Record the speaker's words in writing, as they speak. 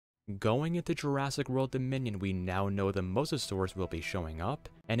Going into Jurassic World Dominion, we now know the Mosasaurus will be showing up,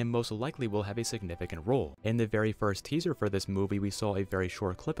 and it most likely will have a significant role. In the very first teaser for this movie, we saw a very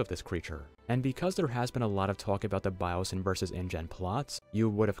short clip of this creature. And because there has been a lot of talk about the Biosyn versus InGen plots, you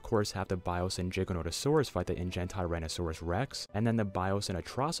would of course have the Biosyn Giganotosaurus fight the InGen Tyrannosaurus Rex, and then the Biosyn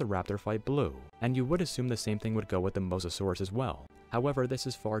Atrociraptor fight Blue. And you would assume the same thing would go with the Mosasaurus as well. However, this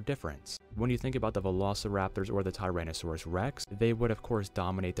is far different. When you think about the Velociraptors or the Tyrannosaurus Rex, they would of course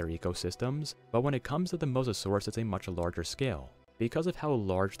dominate their ecosystems, but when it comes to the Mosasaurus, it's a much larger scale. Because of how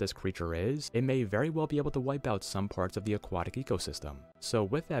large this creature is, it may very well be able to wipe out some parts of the aquatic ecosystem. So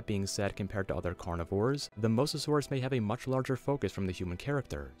with that being said, compared to other carnivores, the Mosasaurus may have a much larger focus from the human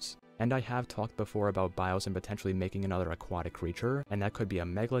characters. And I have talked before about Biosyn potentially making another aquatic creature, and that could be a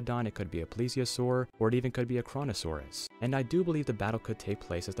Megalodon, it could be a Plesiosaur, or it even could be a Kronosaurus. And I do believe the battle could take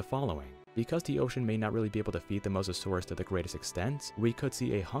place as the following. Because the ocean may not really be able to feed the Mosasaurus to the greatest extent, we could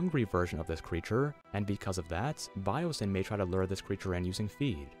see a hungry version of this creature, and because of that, Biosyn may try to lure this creature in using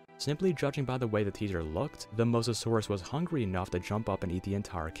feed. Simply judging by the way the teaser looked, the Mosasaurus was hungry enough to jump up and eat the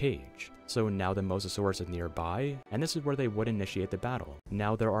entire cage. So now the Mosasaurus is nearby, and this is where they would initiate the battle.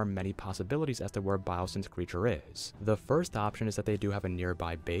 Now there are many possibilities as to where Biosyn's creature is. The first option is that they do have a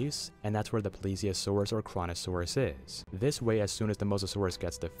nearby base, and that's where the Plesiosaurus or Kronosaurus is. This way, as soon as the Mosasaurus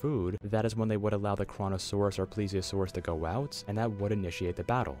gets the food, that is when they would allow the Kronosaurus or Plesiosaurus to go out, and that would initiate the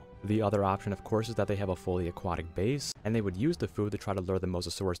battle. The other option, of course, is that they have a fully aquatic base, and they would use the food to try to lure the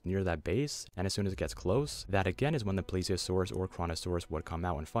Mosasaurus near that base, and as soon as it gets close, that again is when the Plesiosaurus or Kronosaurus would come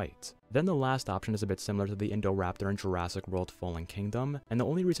out and fight. Then the last option is a bit similar to the Indoraptor in Jurassic World Fallen Kingdom, and the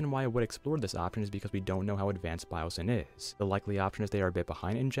only reason why I would explore this option is because we don't know how advanced Biosyn is. The likely option is they are a bit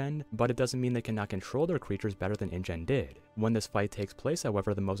behind InGen, but it doesn't mean they cannot control their creatures better than InGen did. When this fight takes place,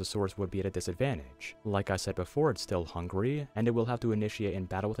 however, the Mosasaurus would be at a disadvantage. Like I said before, it's still hungry, and it will have to initiate and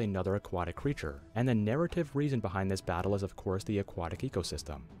battle with another aquatic creature. And the narrative reason behind this battle is of course the aquatic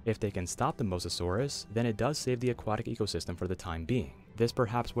ecosystem. If they can stop the Mosasaurus, then it does save the aquatic ecosystem for the time being. This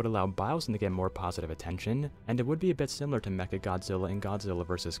perhaps would allow Biosyn to get more positive attention, and it would be a bit similar to Mechagodzilla in Godzilla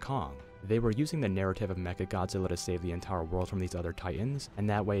vs. Kong. They were using the narrative of Mechagodzilla to save the entire world from these other titans, and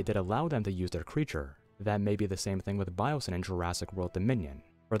that way it did allow them to use their creature. That may be the same thing with Biosyn in Jurassic World Dominion.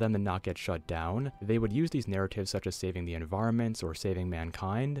 For them to not get shut down, they would use these narratives such as saving the environment or saving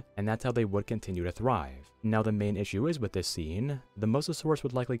mankind, and that's how they would continue to thrive. Now the main issue is with this scene, the Mosasaurus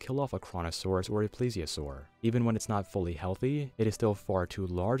would likely kill off a Kronosaurus or a Plesiosaur. Even when it's not fully healthy, it is still far too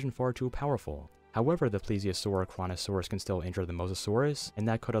large and far too powerful. However, the Plesiosaur or Kronosaurus can still injure the Mosasaurus, and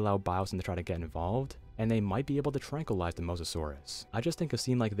that could allow Biosyn to try to get involved, and they might be able to tranquilize the Mosasaurus. I just think a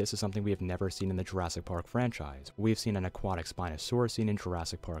scene like this is something we have never seen in the Jurassic Park franchise. We've seen an aquatic Spinosaurus scene in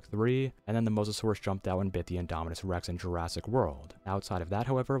Jurassic Park 3, and then the Mosasaurus jumped out and bit the Indominus Rex in Jurassic World. Outside of that,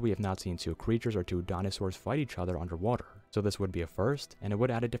 however, we have not seen two creatures or two dinosaurs fight each other underwater. So this would be a first, and it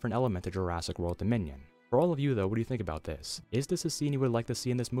would add a different element to Jurassic World Dominion. For all of you though, what do you think about this? Is this a scene you would like to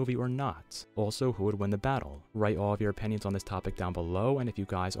see in this movie or not? Also, who would win the battle? Write all of your opinions on this topic down below, and if you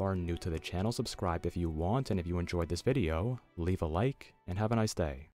guys are new to the channel, subscribe if you want, and if you enjoyed this video, leave a like, and have a nice day.